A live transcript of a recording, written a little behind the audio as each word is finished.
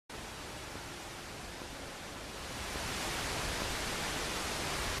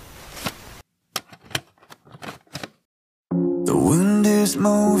is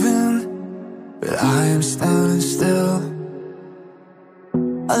moving, but I am standing still.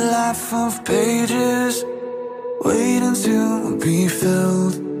 A life of pages waiting to be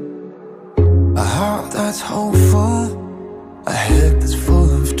filled. A heart that's hopeful, a head that's full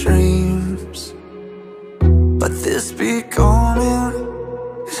of dreams. But this becoming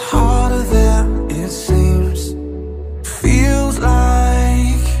is harder than it seems. Feels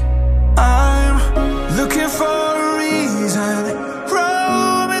like I'm looking for a reason,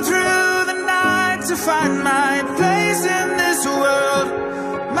 roaming through the night to find my place in this world,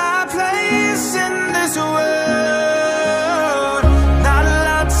 my place in this world. Not a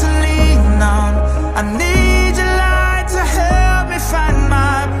lot to lean on, I need your light to help me find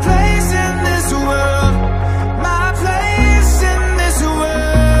my place in this world, my place in this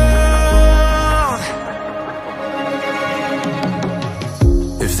world.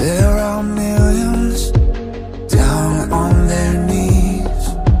 If there are millions down on their knees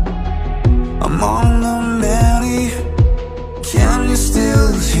among the many, can you still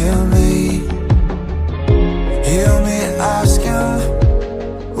hear me? Hear me asking,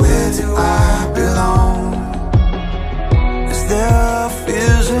 where do I belong? Is there a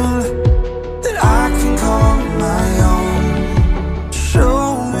vision that I can call my own? Show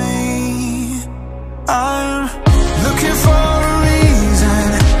me. I'm looking for a reason,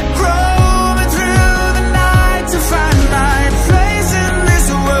 roaming through the night to find my place in this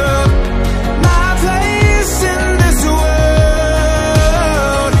world, my place in this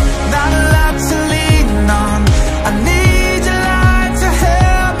world. Not a lot to lean on, I need your light to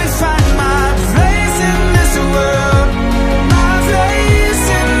help me find my place in this world, my place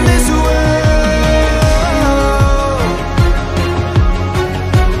in this world,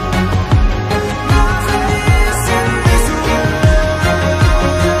 my place in this world.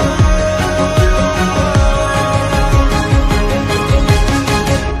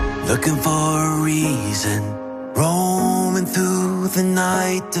 Looking for a reason, roaming through the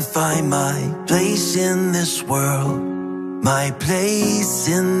night to find my place in this world, my place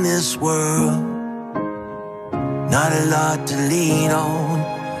in this world. Not a lot to lean on,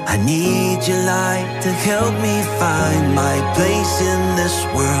 I need your light to help me find my place in this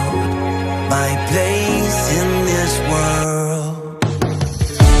world, my place in this world.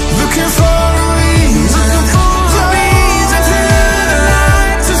 Looking for a reason, roaming through the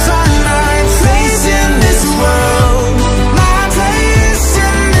night to find my place in this world, my place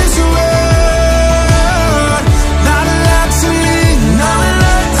in this world. Not a lot to lean on,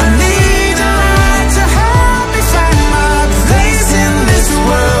 I need a light to help me find my place in this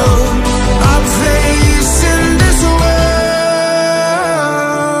world, my place in this world.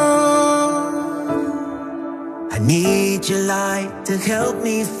 I need your light to help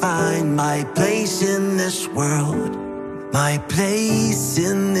me find my place in this world, my place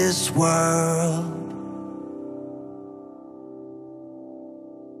in this world.